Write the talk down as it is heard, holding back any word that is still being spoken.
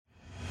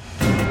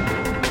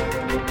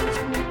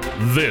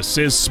This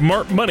is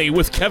Smart Money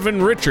with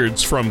Kevin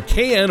Richards from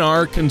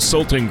KNR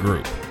Consulting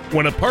Group.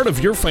 When a part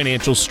of your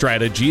financial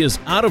strategy is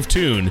out of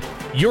tune,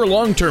 your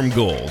long-term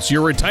goals,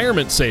 your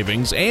retirement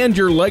savings, and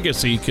your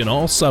legacy can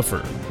all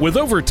suffer. With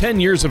over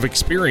 10 years of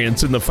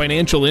experience in the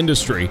financial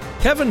industry,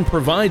 Kevin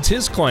provides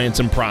his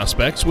clients and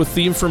prospects with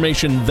the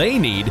information they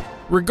need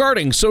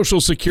regarding Social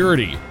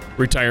Security,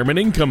 retirement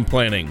income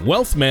planning,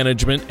 wealth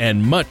management,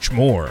 and much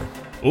more.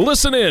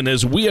 Listen in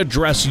as we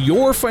address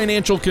your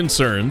financial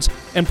concerns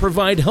and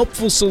provide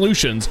helpful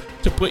solutions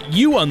to put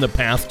you on the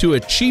path to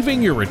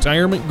achieving your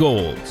retirement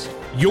goals.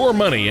 Your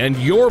money and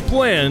your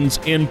plans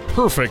in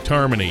perfect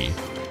harmony.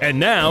 And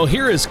now,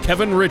 here is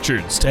Kevin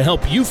Richards to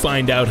help you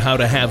find out how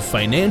to have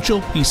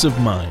financial peace of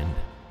mind.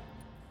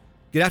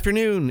 Good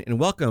afternoon and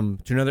welcome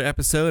to another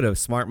episode of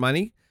Smart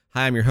Money.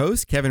 Hi, I'm your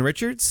host, Kevin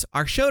Richards.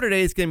 Our show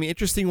today is going to be an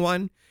interesting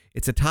one.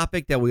 It's a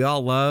topic that we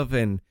all love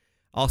and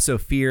also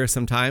fear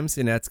sometimes,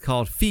 and that's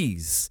called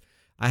fees.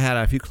 I had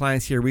a few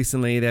clients here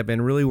recently that have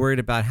been really worried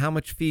about how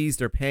much fees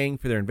they're paying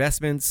for their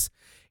investments.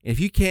 And if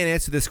you can't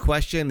answer this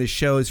question, this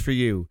show is for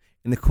you.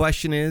 And the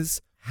question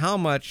is, how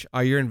much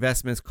are your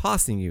investments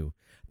costing you?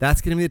 That's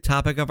going to be the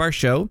topic of our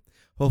show.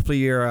 Hopefully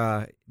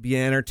you're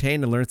being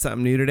entertained and learn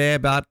something new today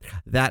about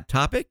that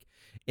topic.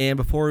 And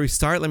before we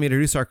start, let me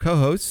introduce our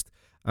co-host,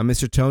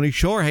 Mr. Tony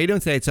Shore. How you doing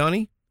today,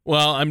 Tony?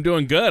 Well, I'm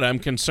doing good. I'm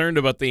concerned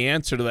about the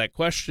answer to that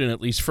question,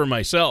 at least for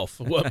myself.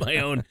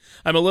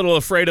 I'm a little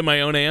afraid of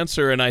my own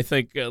answer, and I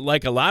think,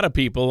 like a lot of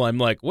people, I'm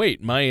like,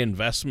 wait, my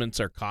investments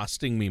are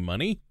costing me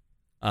money?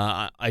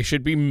 I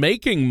should be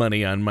making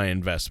money on my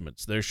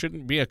investments. There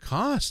shouldn't be a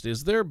cost,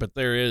 is there? But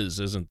there is,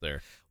 isn't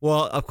there?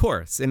 Well, of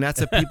course, and that's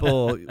what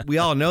people, we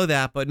all know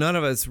that, but none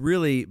of us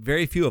really,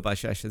 very few of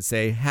us, I should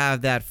say, have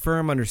that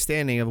firm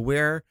understanding of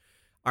where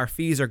our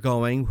fees are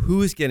going,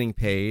 who's getting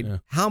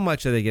paid, how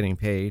much are they getting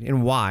paid,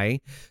 and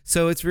why.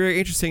 So it's very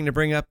interesting to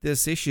bring up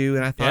this issue,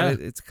 and I thought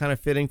it's kind of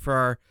fitting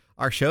for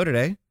our show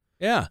today.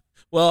 Yeah.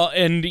 Well,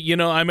 and,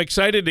 I'm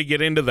excited to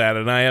get into that,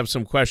 and I have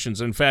some questions.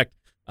 In fact,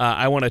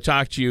 I want to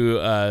talk to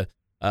you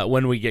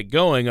when we get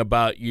going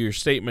about your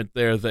statement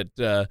there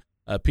that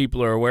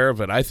people are aware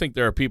of it. I think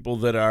there are people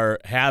that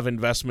have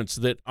investments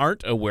that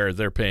aren't aware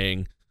they're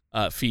paying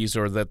fees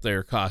or that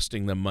they're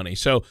costing them money.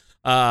 So,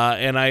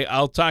 and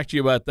I'll talk to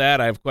you about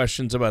that. I have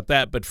questions about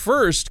that. But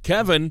first,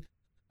 Kevin,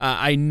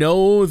 I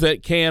know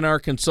that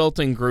KNR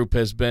Consulting Group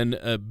has been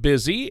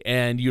busy,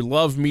 and you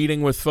love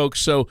meeting with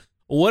folks. So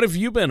what have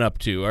you been up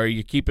to? Are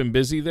you keeping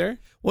busy there?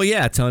 Well,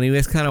 yeah, Tony,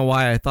 that's kind of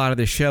why I thought of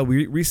the show.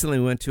 We recently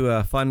went to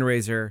a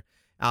fundraiser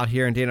out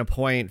here in Dana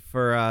Point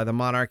for the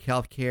Monarch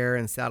Healthcare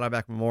and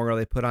Saddleback Memorial.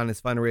 They put on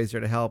this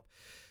fundraiser to help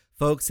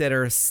folks that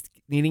are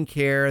needing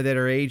care, that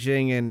are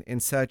aging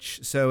and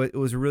such. So it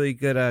was a really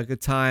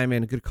good time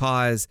and a good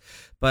cause.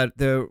 But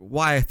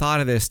why I thought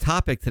of this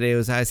topic today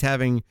was I was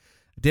having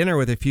dinner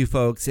with a few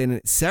folks,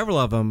 and several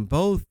of them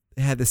both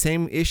had the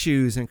same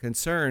issues and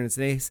concerns.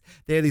 They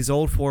have these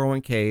old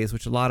 401ks,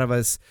 which a lot of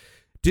us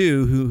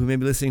do who may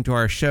be listening to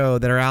our show,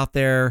 that are out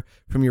there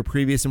from your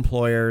previous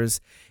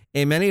employers.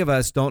 And many of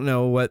us don't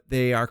know what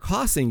they are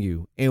costing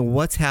you and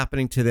what's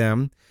happening to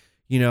them.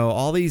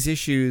 All these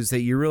issues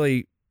that you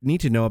really need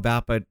to know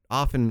about, but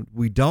often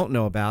we don't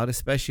know about,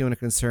 especially when it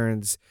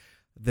concerns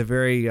the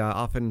very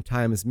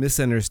oftentimes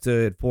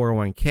misunderstood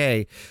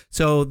 401k.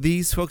 So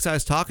these folks I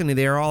was talking to,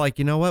 they're all like,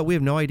 you know what? We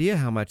have no idea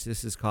how much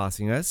this is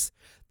costing us.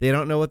 They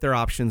don't know what their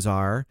options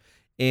are.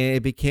 And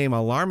it became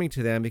alarming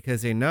to them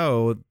because they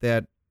know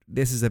that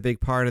this is a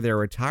big part of their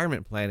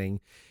retirement planning.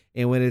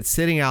 And when it's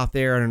sitting out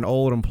there at an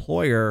old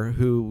employer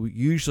who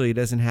usually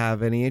doesn't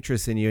have any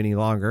interest in you any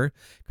longer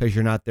because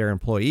you're not their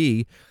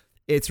employee,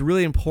 it's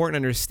really important to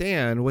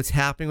understand what's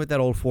happening with that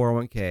old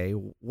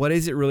 401k. What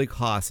is it really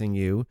costing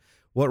you?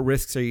 What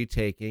risks are you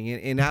taking?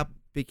 And that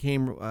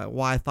became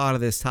why I thought of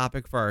this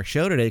topic for our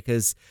show today,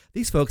 because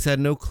these folks had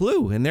no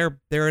clue, and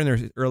they're in their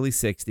early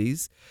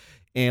 60s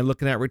and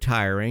looking at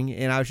retiring.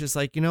 And I was just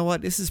like, you know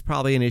what? This is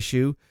probably an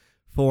issue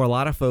for a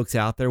lot of folks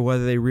out there,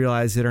 whether they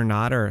realize it or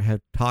not, or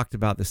have talked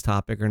about this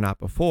topic or not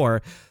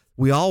before.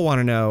 We all want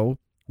to know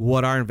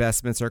what our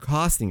investments are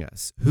costing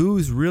us,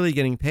 who's really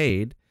getting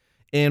paid,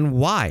 and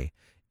why.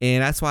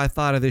 And that's why I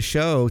thought of this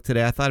show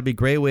today. I thought it'd be a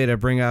great way to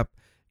bring up,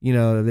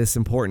 this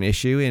important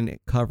issue and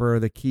cover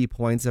the key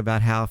points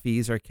about how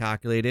fees are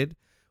calculated,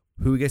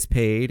 who gets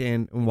paid,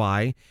 and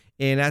why.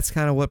 And that's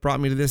kind of what brought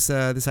me to this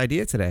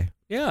idea today.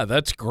 Yeah,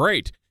 that's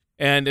great.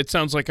 And it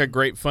sounds like a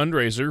great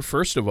fundraiser,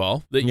 first of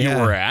all, that you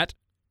were at.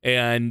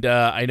 And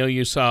I know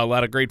you saw a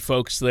lot of great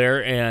folks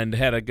there and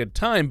had a good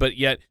time, but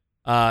yet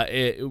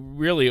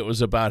it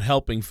was about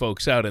helping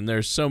folks out. And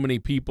there's so many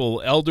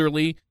people,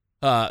 elderly,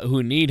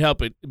 who need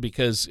help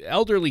because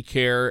elderly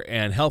care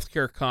and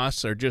healthcare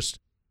costs are just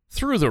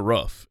through the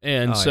roof.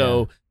 And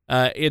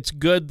it's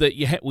good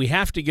that we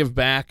have to give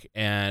back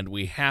and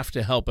we have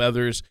to help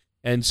others.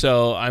 And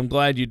so I'm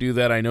glad you do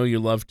that. I know you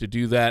love to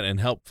do that and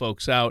help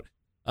folks out,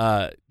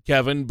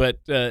 Kevin. But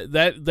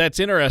that's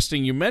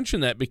interesting. You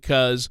mentioned that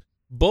because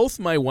both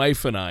my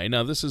wife and I,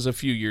 now this is a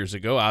few years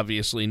ago,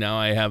 obviously now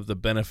I have the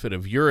benefit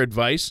of your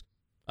advice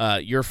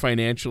your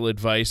financial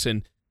advice.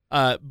 And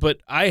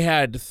but I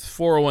had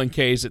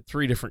 401ks at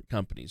 3 different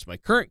companies, my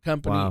current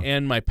company Wow.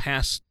 and my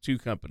past 2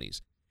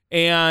 companies.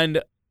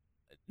 And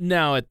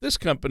now at this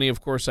company,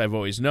 of course, I've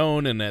always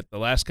known, and at the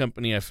last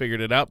company, I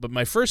figured it out. But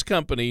my first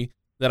company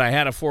that I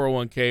had a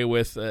 401k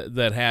with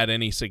that had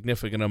any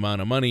significant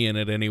amount of money in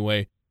it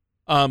anyway,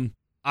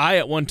 I,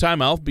 at one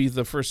time, I'll be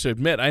the first to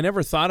admit, I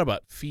never thought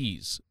about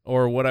fees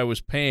or what I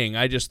was paying.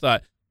 I just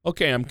thought,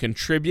 okay, I'm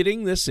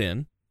contributing this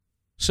in.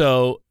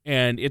 So,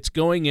 and it's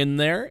going in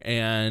there,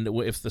 and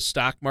if the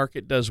stock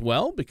market does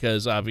well,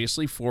 because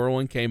obviously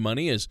 401k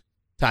money is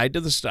tied to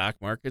the stock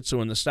market. So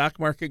when the stock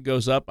market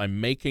goes up, I'm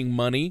making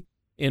money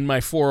in my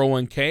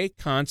 401k,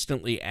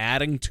 constantly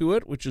adding to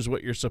it, which is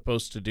what you're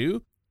supposed to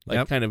do.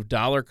 Like kind of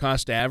dollar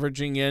cost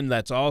averaging in.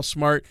 That's all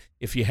smart.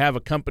 If you have a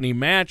company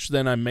match,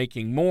 then I'm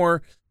making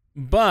more.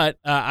 But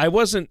I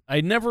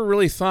never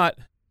really thought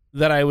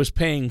that I was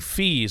paying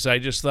fees. I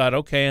just thought,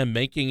 okay, I'm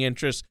making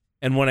interest.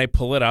 And when I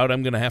pull it out,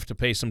 I'm going to have to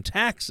pay some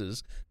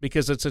taxes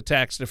because it's a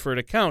tax-deferred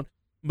account.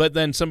 But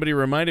then somebody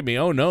reminded me,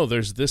 oh, no,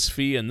 there's this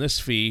fee and this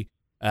fee.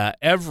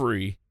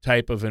 Every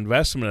type of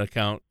investment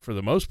account, for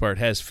the most part,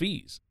 has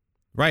fees.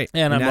 Right.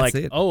 And I'm like,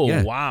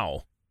 yeah.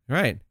 Wow.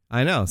 Right.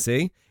 I know.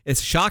 See?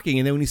 It's shocking.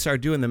 And then when you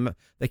start doing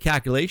the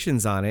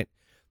calculations on it,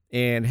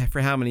 and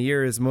for how many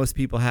years most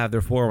people have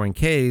their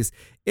 401ks,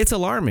 it's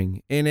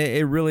alarming. And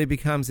it really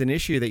becomes an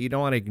issue that you don't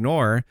want to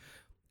ignore,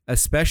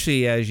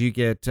 especially as you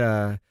get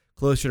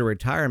closer to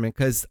retirement,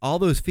 because all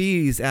those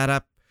fees add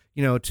up,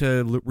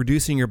 to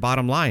reducing your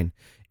bottom line.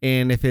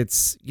 And if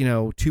it's,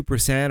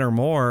 2% or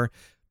more,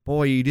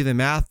 boy, you do the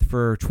math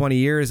for 20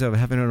 years of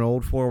having an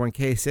old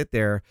 401k sit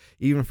there,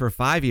 even for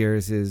 5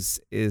 years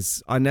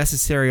is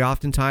unnecessary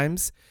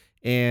oftentimes.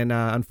 And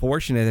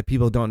unfortunate that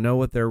people don't know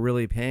what they're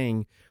really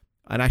paying.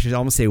 And I should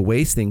almost say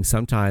wasting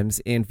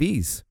sometimes in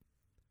fees.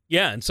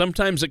 Yeah, and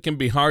sometimes it can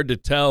be hard to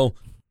tell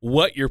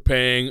what you're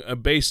paying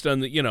based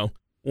on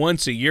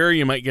once a year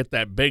you might get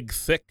that big,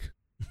 thick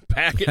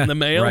packet in the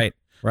mail.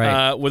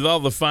 Right. With all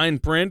the fine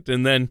print,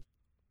 and then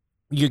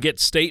you get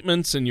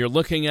statements and you're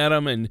looking at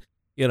them, and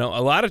a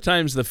lot of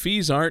times the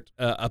fees aren't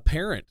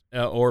apparent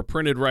or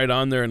printed right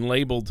on there and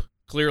labeled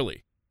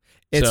clearly.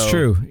 It's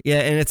true. Yeah,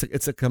 and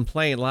it's a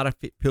complaint a lot of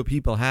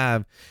people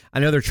have.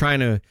 I know they're trying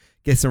to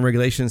get some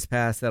regulations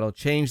passed that'll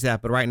change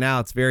that, but right now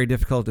it's very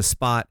difficult to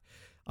spot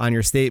on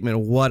your statement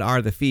what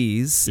are the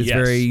fees. It's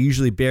very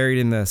usually buried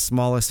in the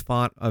smallest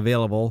font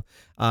available,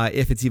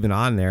 if it's even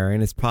on there,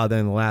 and it's probably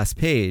on the last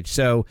page.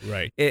 So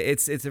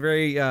it's a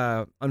very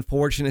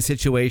unfortunate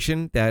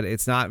situation that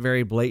it's not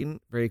very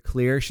blatant, very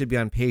clear. It should be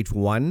on page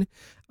 1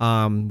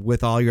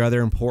 with all your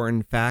other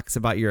important facts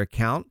about your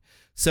account.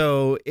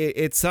 So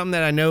it's something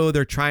that I know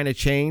they're trying to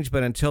change,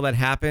 but until that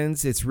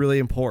happens, it's really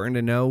important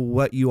to know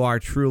what you are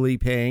truly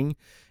paying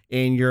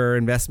in your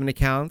investment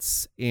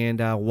accounts and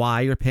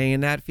why you're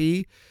paying that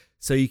fee,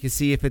 so you can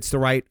see if it's the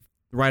right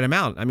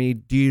amount. I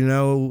mean, do you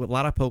know, a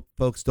lot of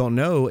folks don't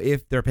know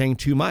if they're paying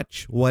too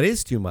much. What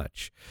is too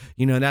much?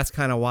 And that's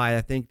kind of why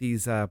I think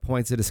these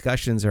points of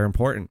discussions are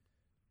important.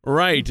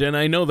 Right, and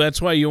I know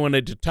that's why you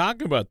wanted to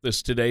talk about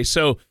this today.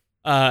 So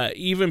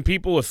even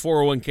people with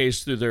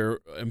 401ks through their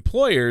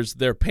employers,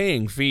 they're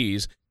paying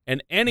fees.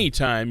 And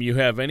anytime you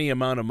have any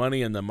amount of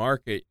money in the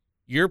market,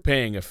 you're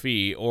paying a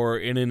fee, or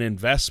in an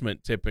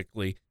investment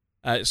typically.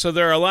 So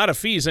there are a lot of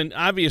fees. And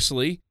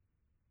obviously,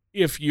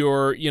 if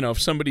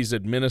if somebody's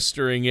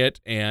administering it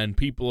and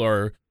people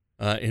are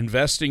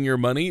investing your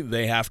money,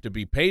 they have to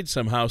be paid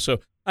somehow.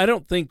 So I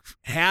don't think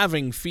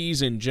having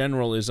fees in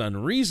general is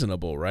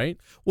unreasonable, right?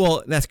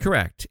 Well, that's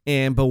correct.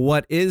 But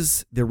what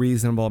is the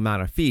reasonable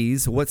amount of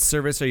fees? What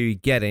service are you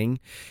getting?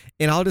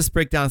 And I'll just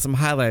break down some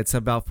highlights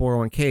about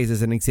 401ks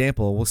as an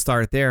example. We'll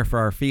start there for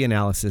our fee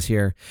analysis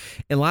here.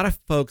 And a lot of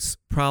folks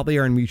probably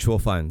are in mutual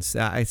funds.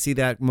 I see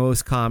that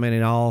most common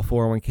in all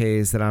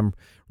 401ks that I'm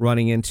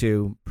running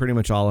into, pretty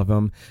much all of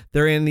them.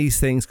 They're in these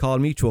things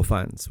called mutual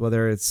funds,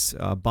 whether it's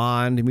a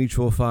bond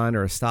mutual fund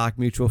or a stock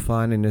mutual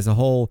fund. And there's a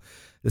whole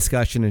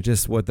discussion of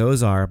just what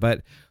those are.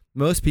 But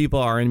most people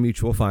are in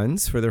mutual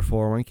funds for their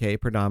 401k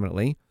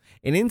predominantly.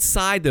 And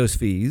inside those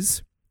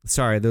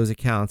those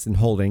accounts and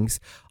holdings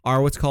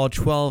are what's called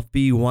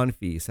 12B1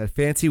 fees. That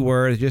fancy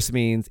word just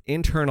means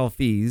internal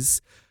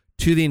fees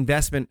to the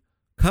investment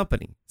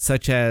company,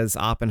 such as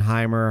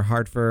Oppenheimer,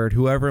 Hartford,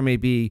 whoever it may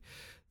be,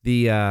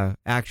 the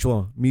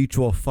actual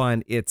mutual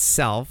fund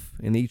itself.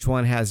 And each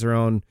one has their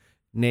own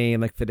name,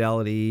 like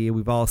Fidelity.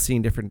 We've all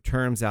seen different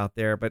terms out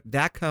there, but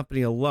that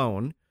company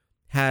alone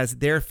has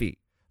their fee.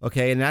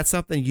 Okay. And that's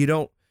something you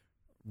don't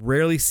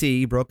rarely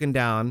see broken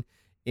down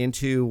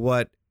into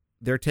what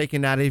they're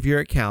taking out of your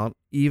account.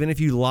 Even if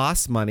you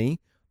lost money,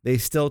 they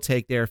still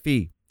take their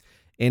fee.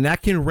 And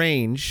that can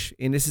range,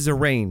 and this is a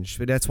range,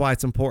 but that's why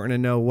it's important to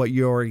know what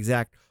your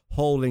exact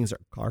holdings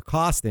are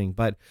costing.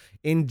 But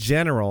in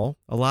general,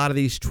 a lot of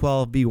these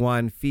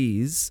 12B1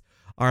 fees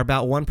are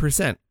about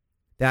 1%.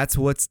 That's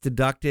what's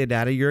deducted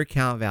out of your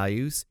account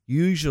values,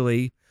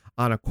 usually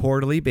on a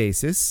quarterly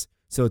basis.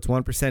 So it's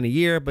 1% a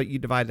year, but you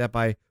divide that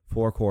by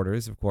 4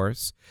 quarters, of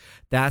course.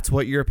 That's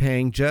what you're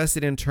paying just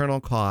in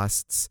internal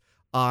costs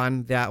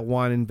on that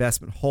one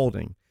investment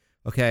holding.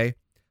 Okay.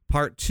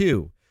 Part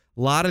 2,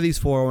 a lot of these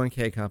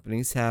 401k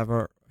companies have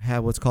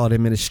what's called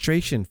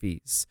administration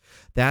fees.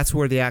 That's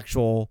where the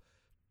actual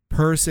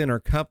person or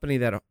company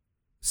that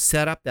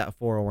set up that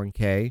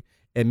 401k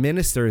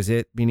administers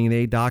it, meaning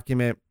they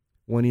document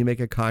when you make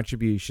a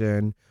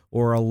contribution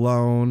or a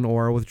loan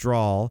or a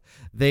withdrawal.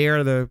 They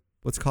are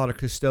what's called a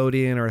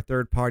custodian or a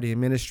third-party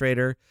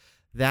administrator.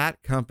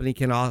 That company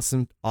can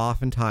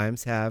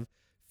oftentimes have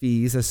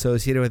fees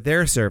associated with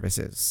their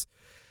services.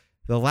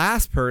 The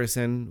last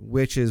person,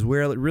 which is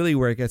where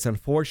it gets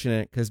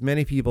unfortunate, because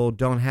many people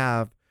don't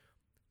have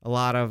a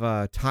lot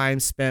of time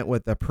spent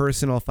with a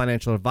personal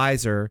financial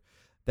advisor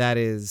that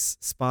is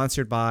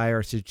sponsored by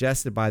or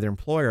suggested by their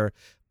employer,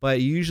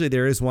 but usually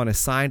there is one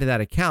assigned to that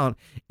account,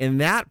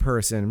 and that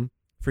person,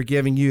 for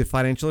giving you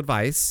financial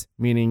advice,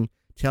 meaning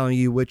telling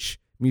you which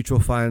mutual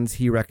funds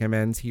he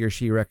or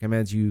she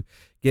recommends you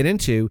get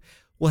into,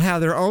 will have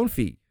their own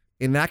fee,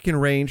 and that can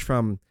range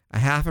from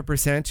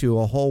 0.5% to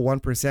a whole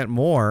 1%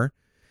 more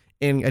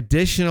in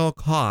additional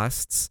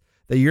costs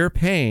that you're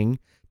paying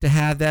to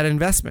have that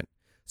investment.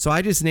 So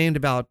I just named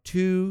about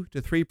 2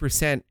 to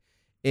 3%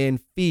 in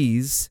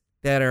fees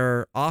that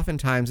are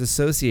oftentimes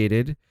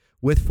associated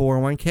with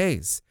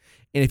 401ks.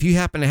 And if you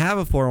happen to have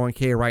a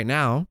 401k right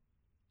now,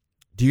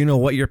 do you know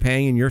what you're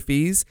paying in your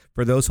fees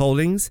for those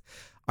holdings?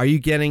 Are you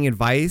getting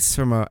advice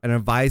from an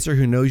advisor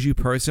who knows you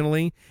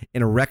personally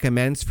and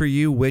recommends for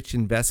you which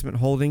investment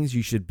holdings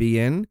you should be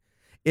in?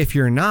 If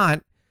you're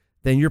not,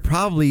 then you're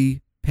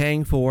probably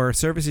paying for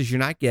services you're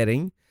not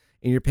getting,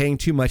 and you're paying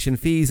too much in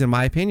fees, in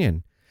my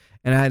opinion.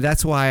 And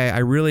that's why I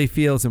really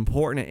feel it's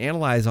important to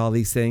analyze all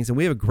these things. And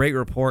we have a great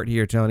report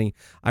here, Tony.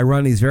 I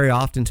run these very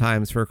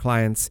oftentimes for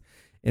clients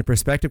and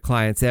prospective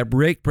clients that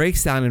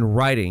breaks down in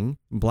writing,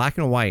 in black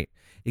and white,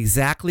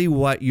 exactly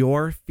what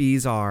your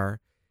fees are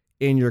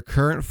in your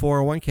current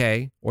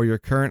 401k or your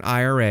current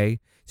IRA.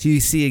 So you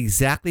see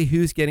exactly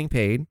who's getting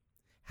paid,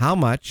 how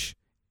much,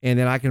 and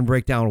then I can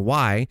break down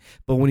why.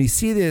 But when you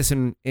see this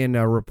in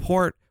a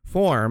report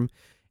form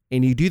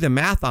and you do the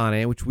math on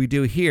it, which we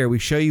do here, we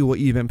show you what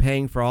you've been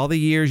paying for all the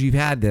years you've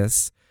had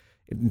this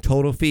in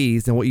total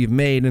fees and what you've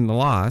made in the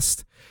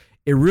lost,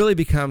 it really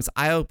becomes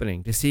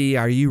eye-opening to see,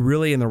 are you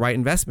really in the right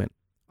investment?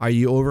 Are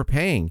you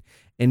overpaying?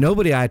 And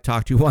nobody I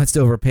talk to wants to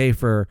overpay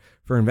for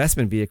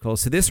investment vehicles.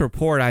 So this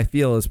report, I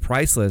feel, is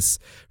priceless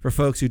for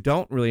folks who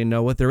don't really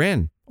know what they're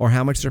in or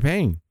how much they're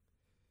paying.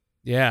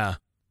 Yeah.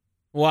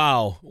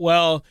 Wow.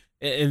 Well,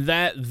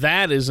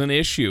 that is an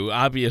issue,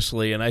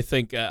 obviously, and I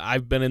think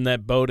I've been in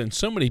that boat, and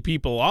so many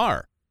people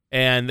are,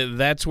 and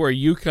that's where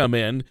you come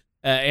in,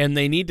 and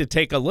they need to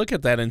take a look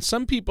at that. And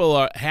some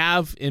people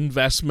have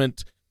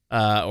investment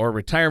or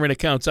retirement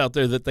accounts out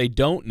there that they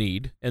don't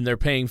need, and they're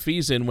paying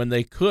fees in when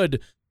they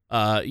could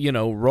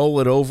roll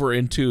it over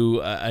into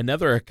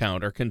another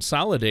account or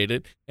consolidate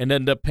it and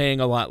end up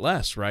paying a lot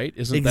less, right?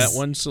 Isn't that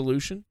one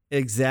solution?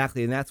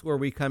 Exactly. And that's where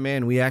we come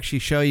in. We actually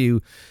show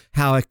you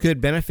how it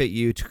could benefit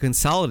you to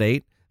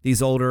consolidate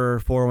these older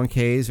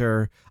 401ks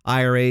or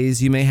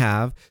IRAs you may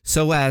have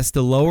so as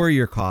to lower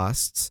your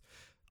costs,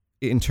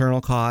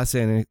 internal costs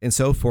and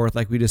so forth,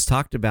 like we just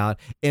talked about,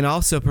 and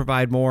also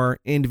provide more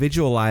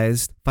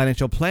individualized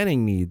financial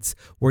planning needs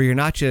where you're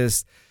not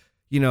just,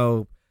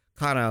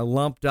 kind of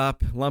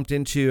lumped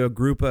into a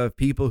group of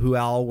people who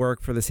all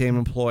work for the same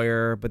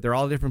employer, but they're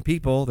all different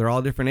people. They're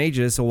all different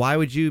ages. So why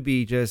would you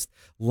be just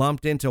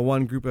lumped into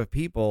one group of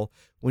people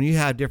when you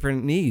have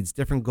different needs,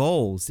 different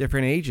goals,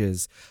 different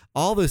ages?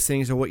 All those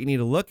things are what you need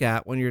to look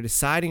at when you're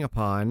deciding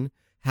upon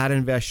how to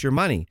invest your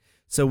money.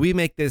 So we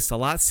make this a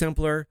lot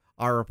simpler.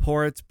 Our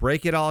reports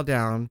break it all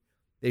down.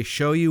 They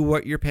show you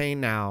what you're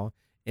paying now,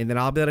 and then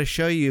I'll be able to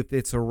show you if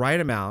it's the right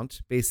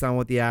amount based on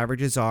what the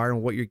averages are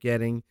and what you're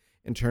getting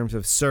in terms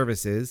of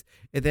services,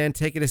 and then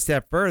take it a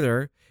step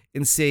further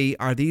and see,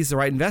 are these the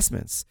right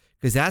investments?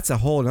 Because that's a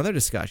whole another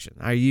discussion.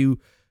 Are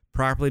you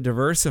properly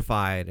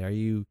diversified? Are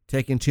you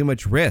taking too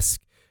much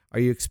risk?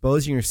 Are you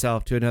exposing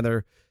yourself to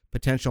another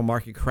potential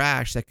market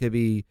crash that could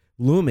be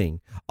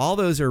looming? All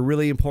those are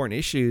really important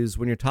issues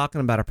when you're talking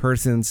about a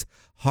person's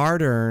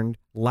hard-earned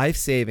life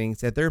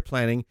savings that they're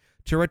planning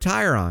to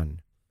retire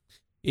on.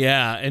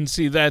 Yeah, and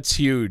see, that's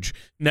huge.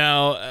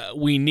 Now,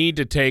 we need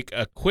to take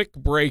a quick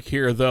break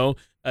here, though.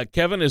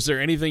 Kevin, is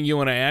there anything you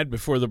want to add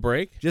before the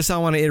break? I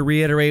want to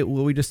reiterate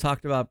what we just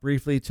talked about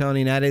briefly, Tony,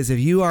 and that is, if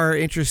you are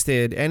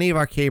interested, any of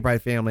our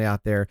K-Bride family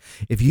out there,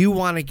 if you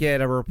want to get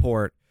a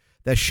report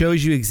that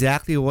shows you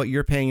exactly what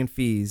you're paying in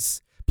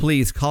fees,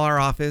 please call our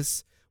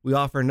office. We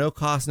offer no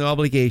cost, no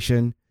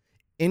obligation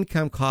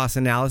income cost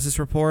analysis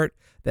report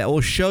that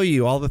will show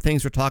you all the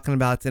things we're talking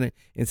about in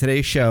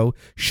today's show,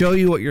 show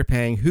you what you're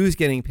paying, who's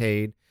getting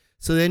paid,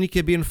 so then you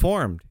can be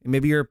informed.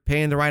 Maybe you're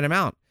paying the right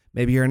amount.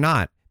 Maybe you're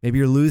not. Maybe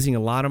you're losing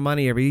a lot of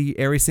money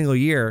every single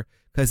year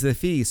because of the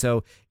fee.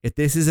 So if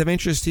this is of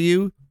interest to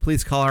you,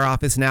 please call our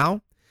office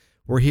now.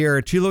 We're here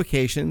at 2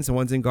 locations.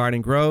 One's in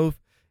Garden Grove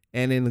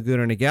and in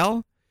Laguna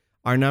Niguel.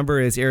 Our number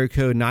is area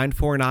code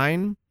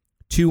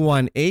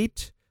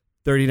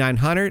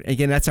 218-3900.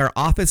 Again, that's our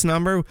office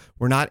number.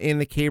 We're not in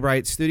the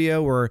K-Bright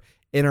studio. We're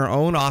in our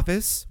own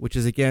office, which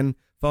is, again,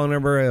 phone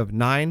number of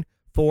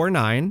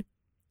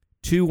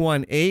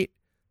 949-218-3900.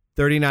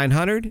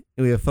 And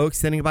we have folks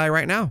standing by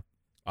right now.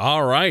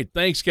 All right.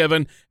 Thanks,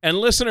 Kevin. And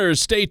listeners,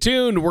 stay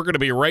tuned. We're going to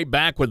be right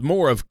back with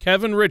more of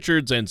Kevin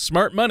Richards and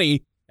Smart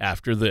Money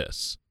after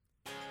this.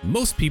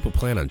 Most people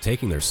plan on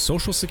taking their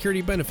Social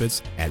Security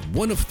benefits at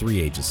one of three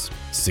ages,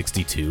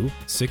 62,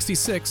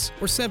 66,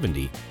 or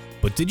 70.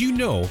 But did you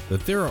know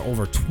that there are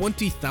over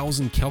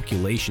 20,000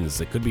 calculations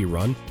that could be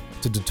run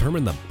to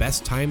determine the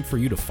best time for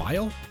you to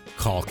file?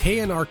 Call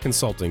KNR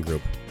Consulting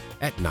Group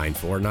at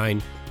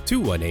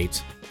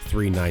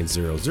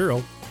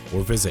 949-218-3900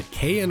 or visit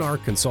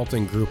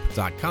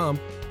knrconsultinggroup.com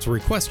to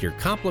request your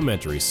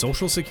complimentary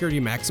Social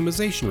Security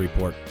Maximization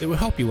Report that will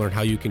help you learn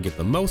how you can get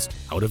the most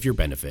out of your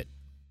benefit.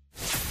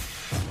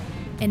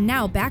 And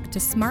now back to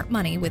Smart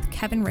Money with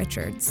Kevin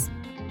Richards.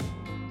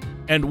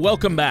 And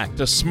welcome back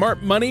to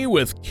Smart Money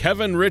with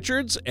Kevin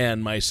Richards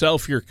and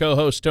myself, your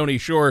co-host, Tony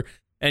Shore.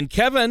 And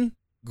Kevin,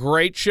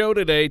 great show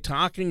today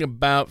talking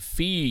about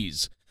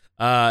fees.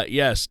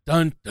 Yes,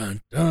 dun, dun,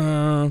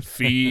 dun,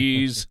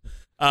 fees.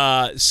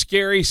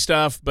 Scary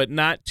stuff, but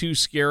not too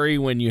scary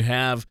when you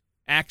have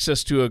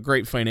access to a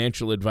great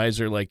financial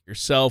advisor like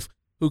yourself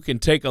who can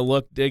take a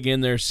look, dig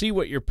in there, see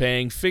what you're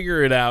paying,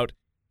 figure it out,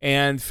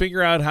 and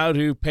figure out how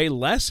to pay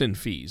less in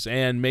fees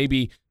and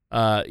maybe,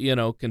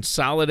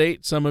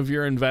 consolidate some of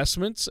your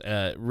investments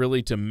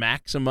really to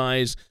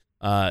maximize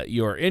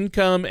your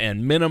income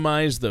and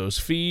minimize those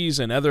fees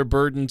and other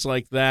burdens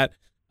like that.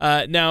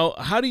 Now,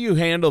 how do you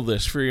handle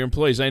this for your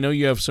employees? I know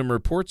you have some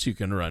reports you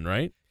can run,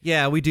 right?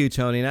 Yeah, we do,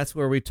 Tony. And that's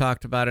where we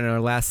talked about it in our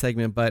last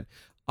segment. But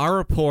our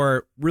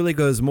report really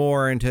goes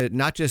more into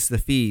not just the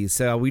fees.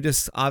 So we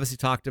just obviously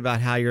talked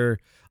about how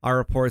our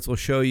reports will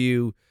show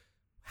you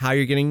how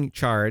you're getting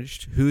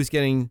charged, who's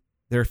getting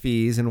their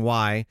fees, and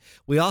why.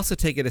 We also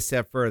take it a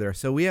step further.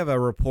 So we have a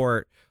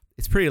report.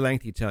 It's pretty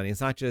lengthy, Tony.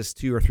 It's not just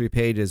 2 or 3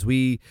 pages.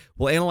 We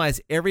will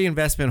analyze every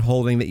investment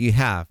holding that you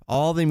have,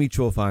 all the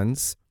mutual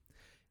funds,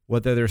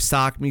 whether they're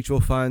stock mutual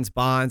funds,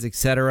 bonds,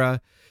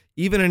 etc.,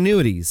 even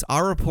annuities.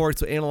 Our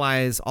reports will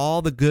analyze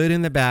all the good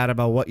and the bad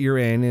about what you're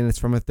in, and it's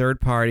from a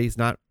third party. It's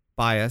not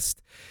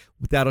biased.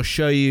 That'll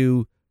show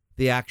you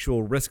the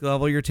actual risk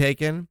level you're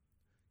taking,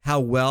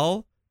 how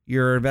well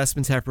your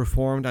investments have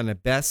performed on the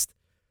best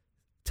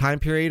time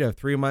period of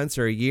 3 months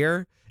or a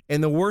year,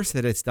 and the worst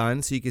that it's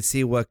done, so you can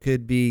see what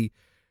could be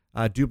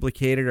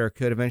duplicated or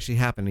could eventually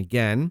happen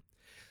again.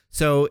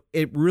 So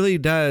it really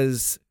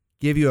does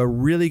give you a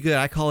really good,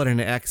 I call it an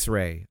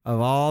X-ray of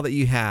all that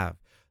you have,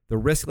 the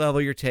risk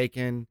level you're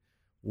taking,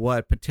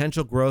 what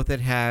potential growth it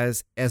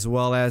has, as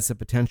well as the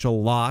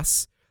potential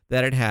loss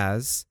that it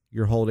has,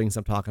 your holdings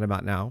I'm talking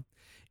about now,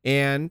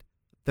 and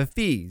the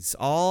fees,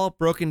 all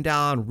broken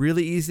down,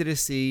 really easy to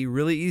see,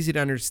 really easy to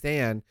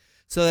understand,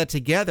 so that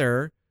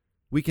together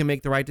we can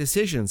make the right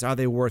decisions. Are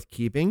they worth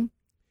keeping?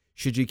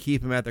 Should you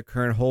keep them at the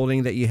current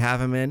holding that you have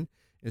them in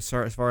as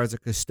far as a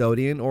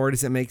custodian, or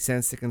does it make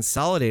sense to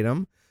consolidate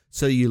them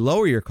so you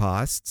lower your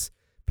costs,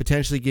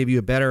 potentially give you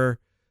a better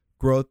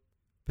growth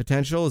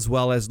potential as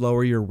well as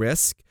lower your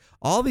risk?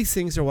 All these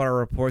things are what our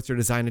reports are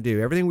designed to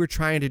do. Everything we're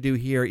trying to do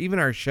here, even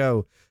our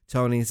show,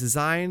 Tony, is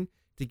designed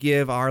to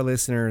give our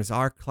listeners,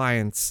 our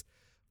clients,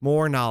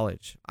 more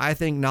knowledge. I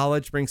think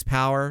knowledge brings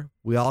power.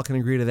 We all can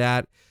agree to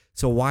that.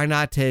 So why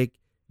not take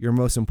your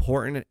most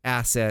important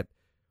asset,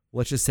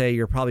 let's just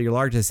say probably your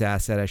largest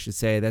asset, I should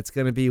say, that's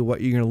going to be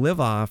what you're going to live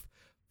off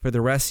for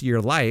the rest of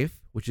your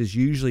life, which is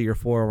usually your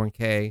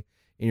 401k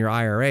and your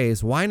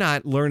IRAs. Why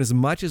not learn as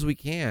much as we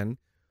can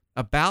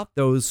about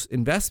those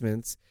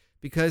investments,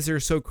 because they're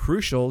so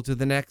crucial to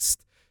the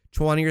next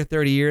 20 or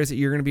 30 years that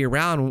you're going to be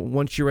around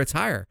once you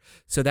retire.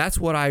 So that's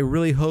what I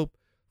really hope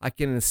I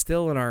can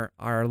instill in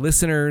our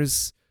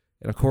listeners,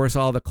 and of course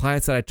all the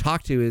clients that I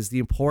talk to, is the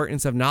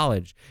importance of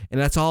knowledge.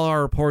 And that's all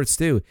our reports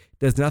do. It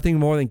does nothing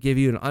more than give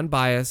you an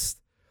unbiased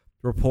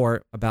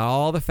report about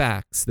all the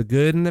facts, the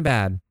good and the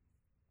bad,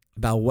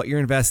 about what you're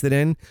invested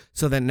in,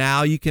 so that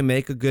now you can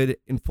make a good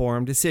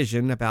informed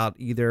decision about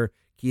either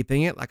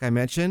keeping it, like I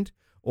mentioned,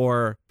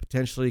 or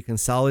potentially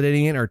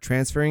consolidating it or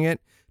transferring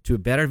it to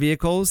better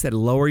vehicles that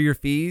lower your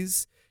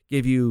fees,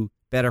 give you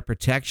better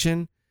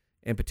protection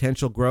and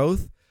potential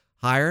growth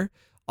higher.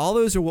 All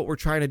those are what we're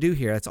trying to do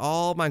here. That's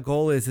all my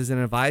goal is as an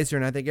advisor,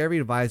 and I think every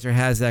advisor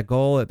has that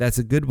goal. That's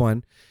a good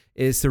one,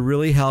 is to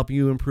really help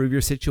you improve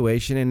your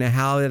situation, and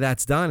how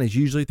that's done is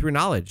usually through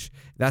knowledge.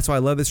 That's why I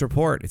love this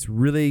report. It's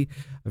really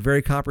a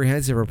very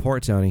comprehensive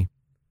report, Tony.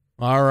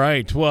 All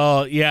right.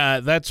 Well, yeah,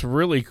 that's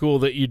really cool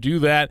that you do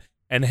that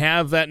and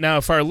have that. Now,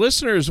 if our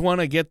listeners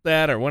want to get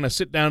that or want to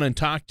sit down and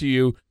talk to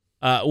you,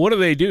 what do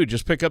they do?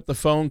 Just pick up the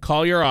phone,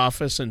 call your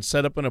office, and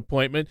set up an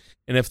appointment.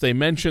 And if they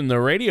mention the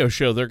radio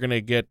show, they're going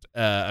to get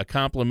a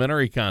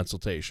complimentary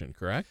consultation,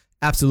 correct?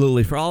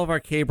 Absolutely. For all of our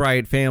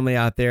K-Bright family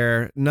out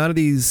there, none of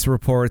these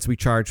reports we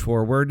charge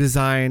for. We're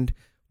designed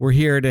we're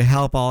here to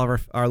help all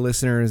of our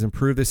listeners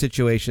improve their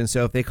situation.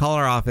 So if they call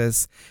our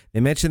office,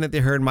 they mention that they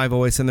heard my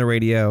voice on the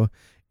radio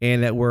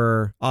and that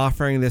we're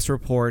offering this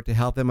report to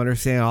help them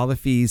understand all the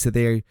fees that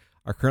they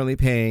are currently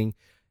paying.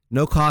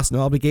 No cost, no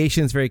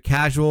obligations, very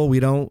casual.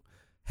 We don't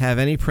have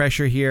any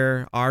pressure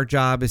here. Our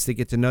job is to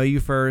get to know you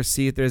first,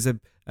 see if there's a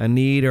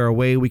need or a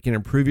way we can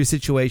improve your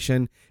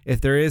situation.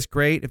 If there is,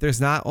 great. If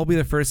there's not, we'll be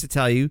the first to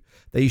tell you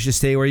that you should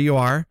stay where you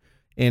are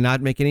and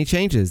not make any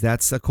changes.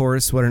 That's, of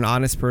course, what an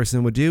honest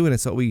person would do, and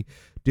it's what we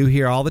do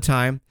here all the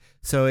time.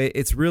 So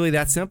it's really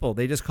that simple.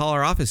 They just call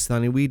our office,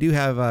 Sonny. We do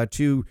have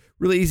two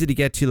really easy to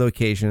get to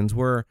locations.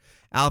 We're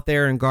out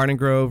there in Garden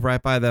Grove,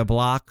 right by the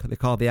block. They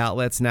call it the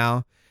Outlets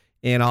now.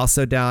 And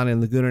also down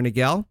in Laguna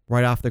Niguel,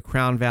 right off the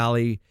Crown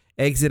Valley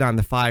exit on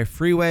the 5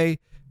 freeway,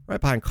 right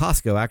behind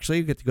Costco, actually.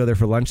 You get to go there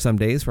for lunch some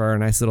days for our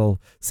nice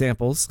little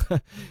samples.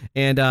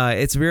 And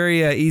it's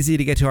very easy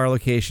to get to our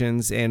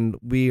locations, and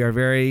we are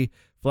very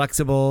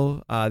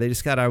flexible. They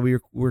just got we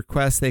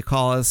request they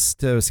call us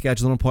to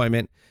schedule an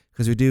appointment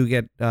because we do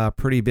get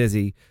pretty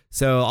busy.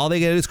 So all they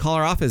got to do is call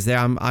our office there.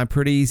 I'm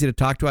pretty easy to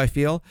talk to, I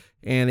feel,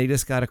 and they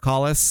just got to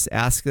call us,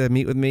 ask to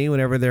meet with me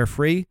whenever they're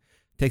free.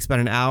 It takes about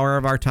an hour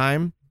of our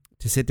time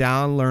to sit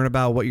down, learn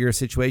about what your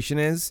situation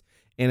is,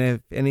 and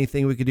if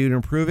anything we could do to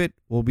improve it,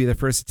 we'll be the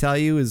first to tell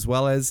you, as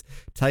well as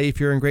tell you if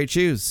you're in great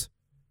shoes.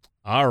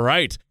 All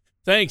right.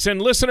 Thanks.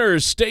 And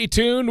listeners, stay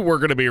tuned. We're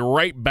going to be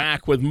right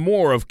back with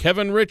more of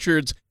Kevin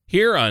Richards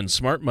here on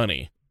Smart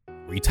Money.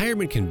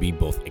 Retirement can be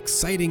both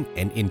exciting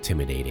and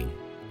intimidating.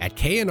 At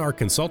K&R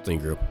Consulting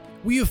Group,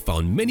 we have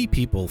found many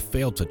people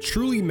fail to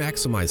truly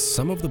maximize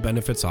some of the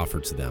benefits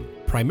offered to them,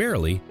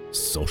 primarily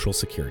Social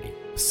Security.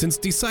 Since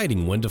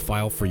deciding when to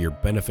file for your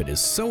benefit is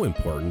so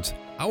important,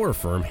 our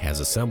firm has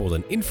assembled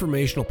an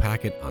informational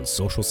packet on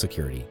Social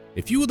Security.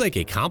 If you would like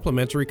a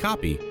complimentary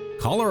copy,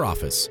 call our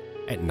office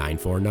at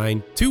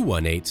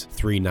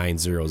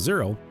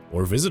 949-218-3900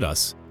 or visit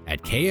us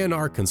at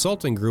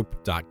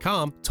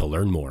knrconsultinggroup.com to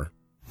learn more.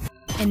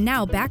 And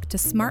now back to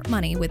Smart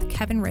Money with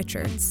Kevin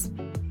Richards.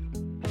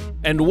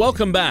 And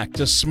welcome back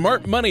to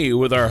Smart Money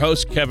with our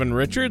host, Kevin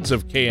Richards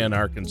of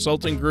K&R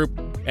Consulting Group,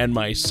 and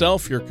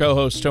myself, your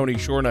co-host, Tony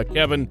Shorna.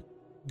 Kevin,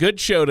 good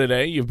show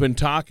today. You've been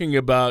talking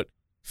about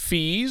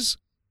fees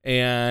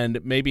and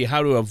maybe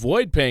how to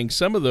avoid paying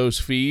some of those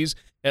fees,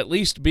 at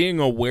least being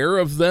aware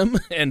of them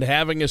and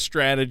having a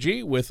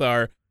strategy with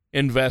our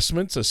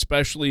investments,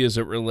 especially as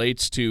it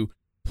relates to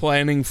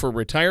planning for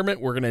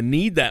retirement. We're going to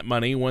need that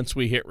money once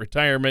we hit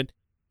retirement,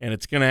 and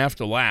it's going to have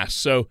to last.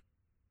 So,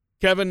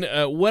 Kevin,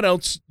 what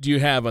else do you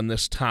have on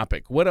this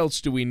topic? What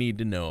else do we need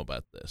to know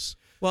about this?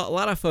 Well, a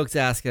lot of folks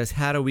ask us,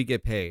 how do we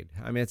get paid?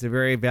 I mean, it's a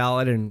very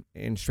valid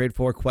and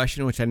straightforward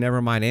question, which I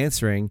never mind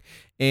answering.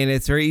 And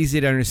it's very easy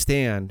to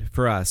understand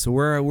for us. So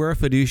we're a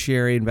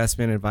fiduciary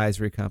investment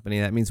advisory company.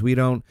 That means we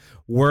don't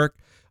work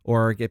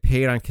or get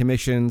paid on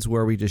commissions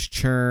where we just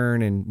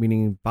churn, and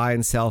meaning buy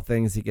and sell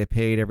things that get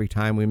paid every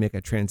time we make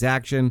a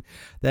transaction.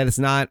 That is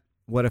not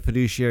what a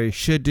fiduciary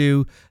should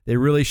do. They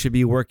really should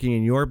be working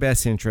in your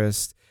best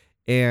interest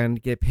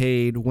and get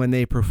paid when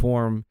they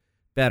perform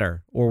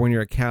better or when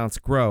your accounts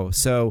grow.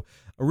 So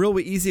a real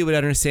easy way to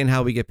understand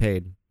how we get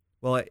paid.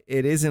 Well,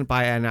 it isn't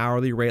by an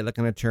hourly rate like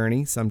an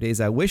attorney. Some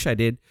days I wish I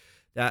did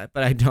that,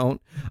 but I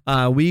don't.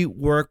 We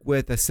work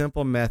with a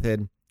simple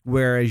method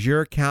where as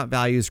your account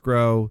values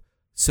grow,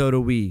 so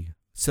do we.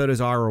 So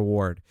does our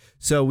reward.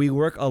 So we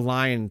work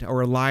aligned,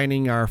 or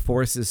aligning our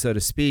forces, so to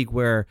speak,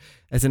 where,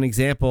 as an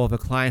example, if a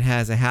client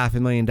has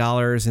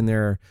 $500,000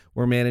 and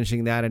we're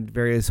managing that in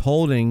various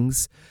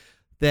holdings,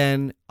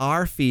 then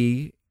our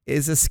fee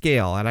is a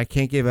scale. And I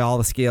can't give all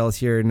the scales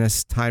here in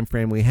this time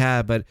frame we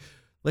have, but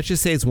let's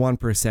just say it's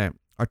 1%.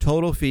 Our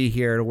total fee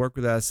here to work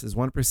with us is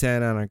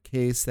 1% on a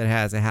case that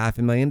has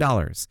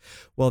 $500,000.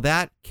 Well,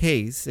 that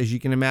case, as you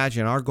can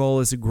imagine, our goal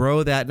is to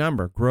grow that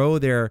number, grow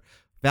their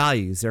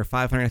values, their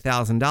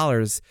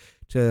 $500,000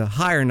 to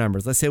higher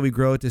numbers. Let's say we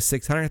grow it to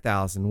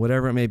 $600,000,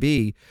 whatever it may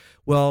be.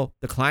 Well,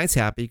 the client's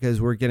happy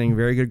because we're getting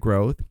very good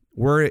growth.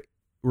 We're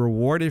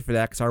rewarded for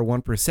that because our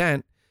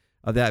 1%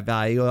 of that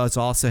value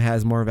also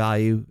has more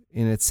value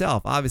in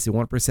itself. Obviously,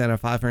 1%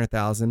 of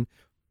 $500,000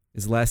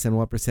 is less than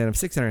 1% of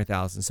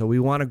 $600,000. So we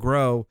want to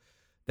grow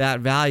the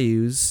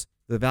value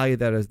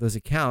that is those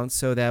accounts,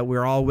 so that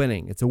we're all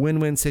winning. It's a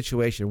win-win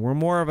situation. We're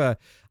more of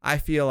I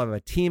feel, of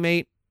a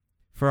teammate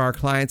for our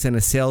clients and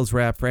a sales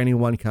rep for any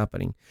one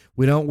company.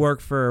 We don't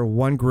work for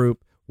one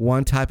group,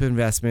 one type of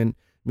investment,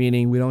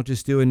 meaning we don't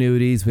just do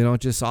annuities. We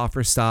don't just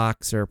offer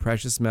stocks or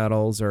precious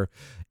metals or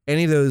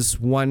any of those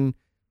one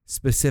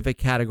specific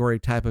category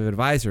type of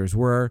advisors.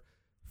 We're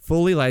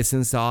fully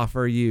licensed to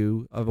offer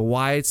you of a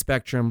wide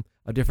spectrum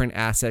of different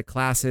asset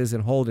classes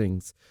and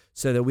holdings,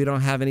 so that we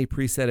don't have any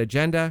preset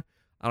agenda.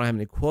 I don't have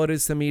any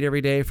quotas to meet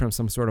every day from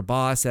some sort of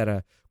boss at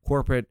a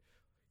corporate,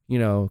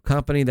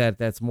 company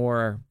that's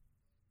more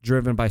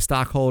driven by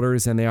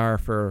stockholders than they are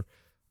for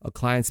a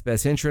client's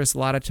best interest. A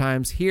lot of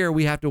times here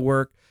we have to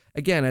work,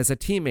 again, as a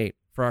teammate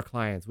for our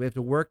clients. We have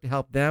to work to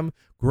help them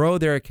grow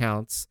their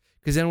accounts,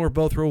 because then we're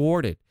both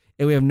rewarded.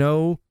 And we have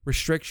no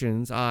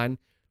restrictions on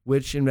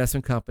which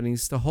investment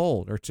companies to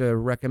hold or to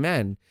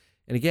recommend.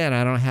 And again,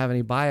 I don't have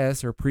any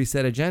bias or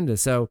preset agenda.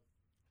 So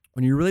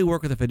when you really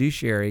work with a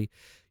fiduciary,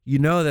 you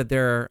know that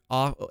they're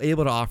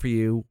able to offer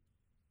you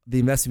the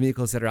investment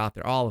vehicles that are out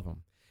there, all of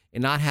them,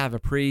 and not have a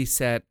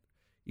preset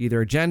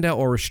either agenda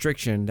or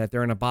restriction that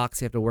they're in a box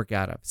they have to work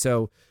out of.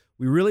 So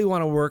we really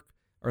want to work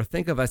or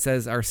think of us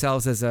as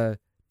ourselves as a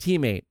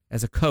teammate,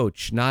 as a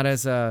coach, not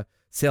as a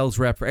sales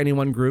rep for any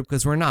one group,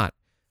 because we're not.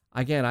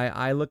 Again,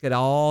 I look at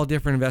all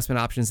different investment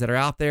options that are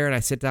out there, and I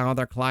sit down with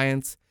our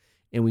clients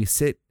and we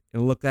sit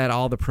and look at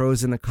all the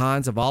pros and the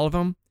cons of all of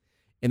them.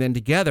 And then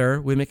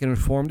together we make an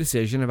informed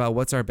decision about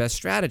what's our best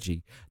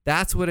strategy.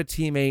 That's what a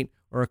teammate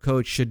or a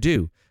coach should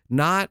do.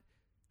 Not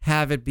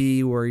have it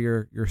be where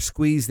you're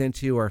squeezed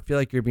into or feel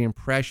like you're being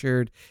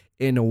pressured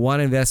into one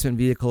investment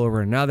vehicle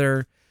over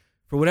another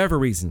for whatever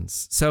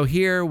reasons. So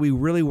here we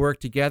really work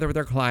together with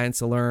our clients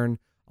to learn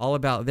all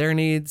about their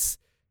needs,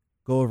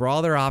 go over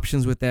all their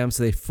options with them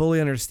so they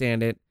fully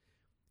understand it.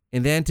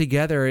 And then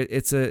together,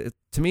 to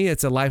me,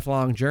 it's a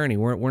lifelong journey.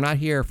 We're not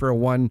here for a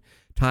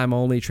one-time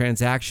only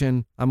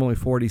transaction. I'm only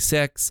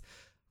 46.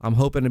 I'm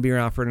hoping to be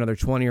around for another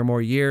 20 or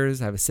more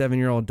years. I have a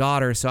 7-year-old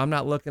daughter, so I'm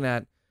not looking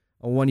at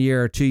a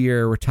 1-year or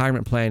 2-year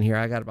retirement plan here.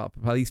 I got about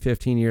at least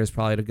 15 years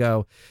probably to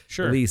go,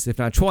 Sure. At least, if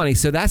not 20.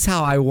 So that's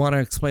how I want to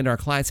explain to our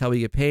clients how we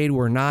get paid.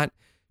 We're not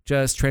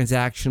just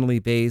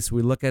transactionally based.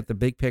 We look at the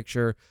big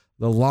picture,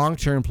 the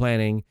long-term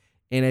planning,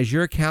 and as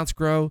your accounts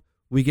grow,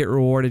 we get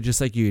rewarded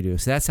just like you do.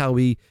 So that's how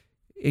we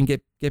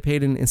get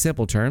paid in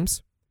simple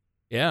terms.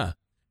 Yeah.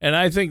 And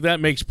I think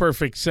that makes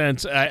perfect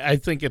sense. I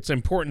think it's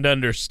important to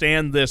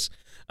understand this.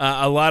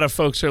 A lot of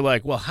folks are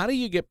like, well, how do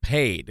you get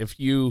paid if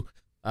you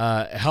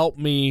help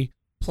me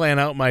plan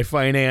out my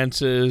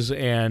finances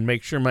and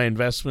make sure my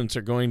investments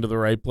are going to the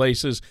right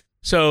places?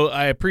 So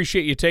I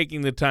appreciate you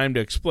taking the time to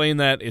explain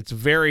that. It's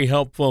very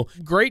helpful.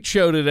 Great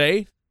show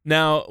today.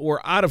 Now,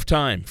 we're out of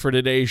time for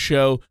today's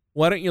show.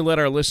 Why don't you let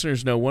our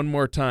listeners know one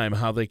more time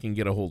how they can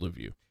get a hold of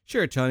you?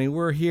 Sure, Tony.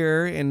 We're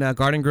here in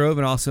Garden Grove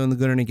and also in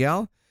Laguna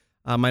Niguel.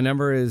 My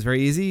number is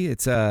very easy.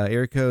 It's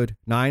area code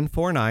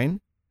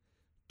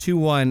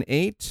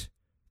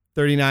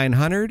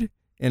 949-218-3900.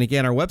 And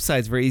again, our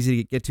website's very easy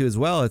to get to as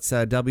well. It's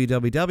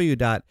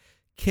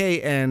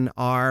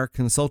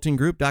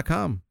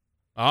www.knrconsultinggroup.com.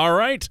 All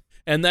right.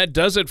 And that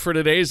does it for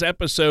today's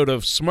episode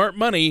of Smart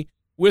Money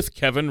with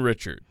Kevin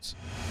Richards.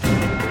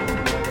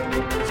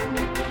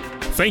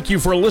 Thank you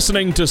for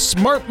listening to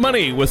Smart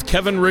Money with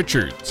Kevin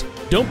Richards.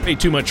 Don't pay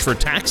too much for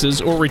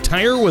taxes or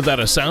retire without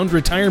a sound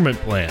retirement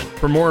plan.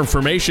 For more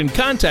information,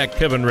 contact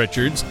Kevin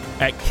Richards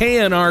at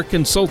KNR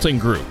Consulting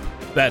Group.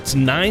 That's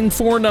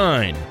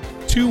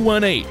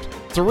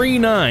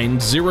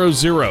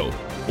 949-218-3900.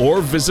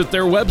 Or visit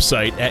their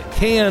website at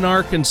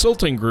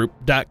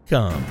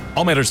knrconsultinggroup.com.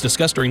 All matters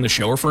discussed during the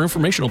show are for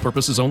informational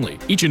purposes only.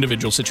 Each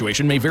individual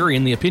situation may vary,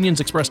 and the opinions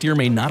expressed here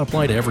may not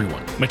apply to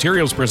everyone.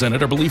 Materials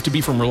presented are believed to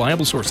be from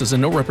reliable sources,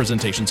 and no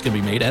representations can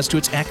be made as to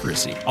its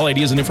accuracy. All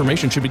ideas and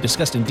information should be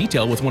discussed in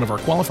detail with one of our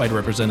qualified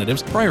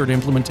representatives prior to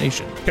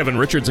implementation. Kevin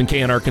Richards and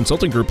KNR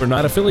Consulting Group are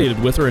not affiliated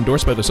with or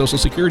endorsed by the Social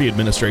Security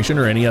Administration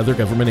or any other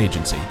government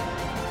agency.